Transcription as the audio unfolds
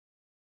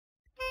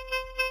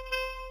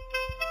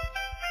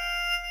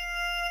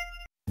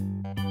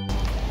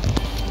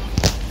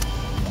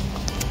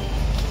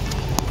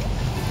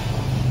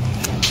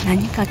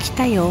何か来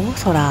たよ、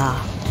そら。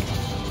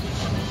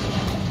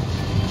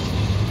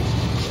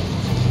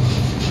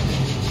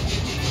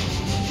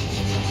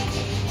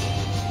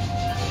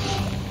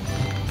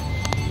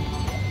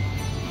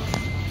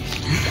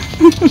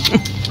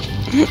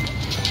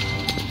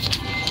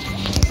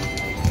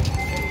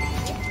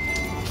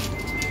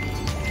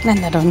な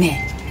んだろう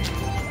ね。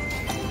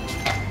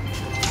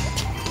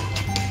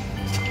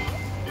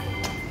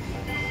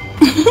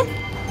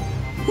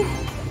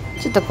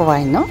ちょっと怖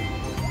いの？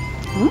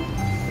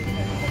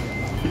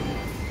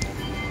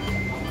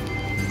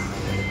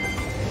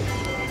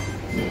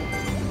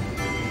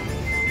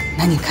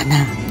何か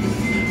な？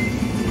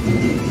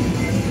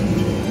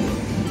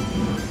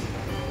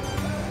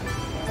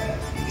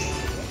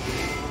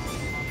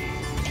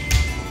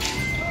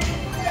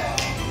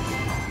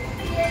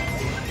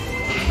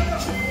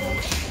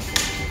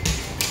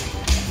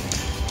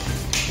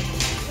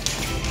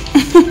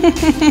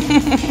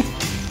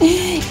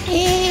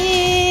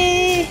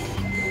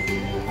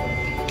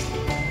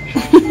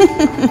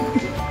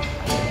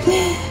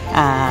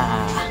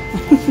あ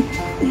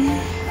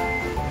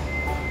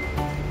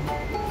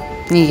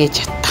逃げ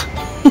ちゃった。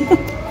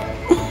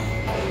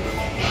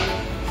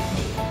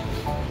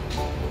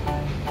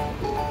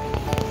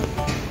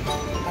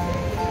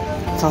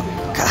そっか。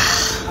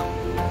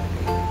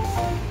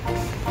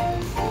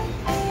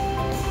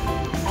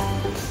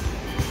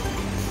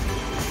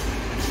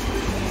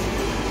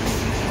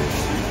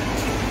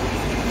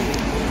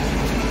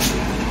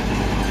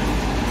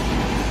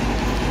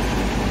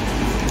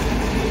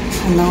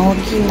あの大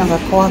きいのが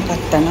怖かっ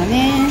たの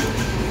ね。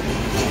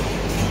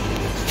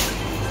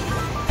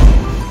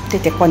出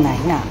てこない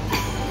な。やっ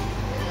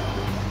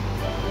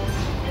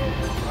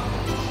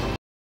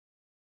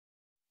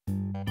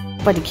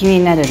ぱり気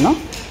になるの？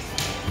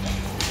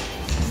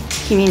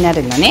気にな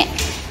るのね。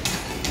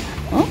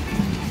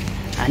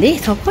あれ、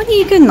そこ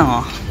にいるの。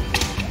あ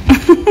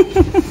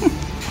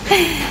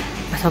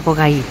そこ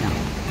がいいの。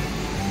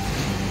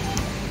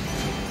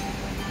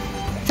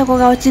そこ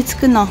が落ち着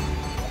くの。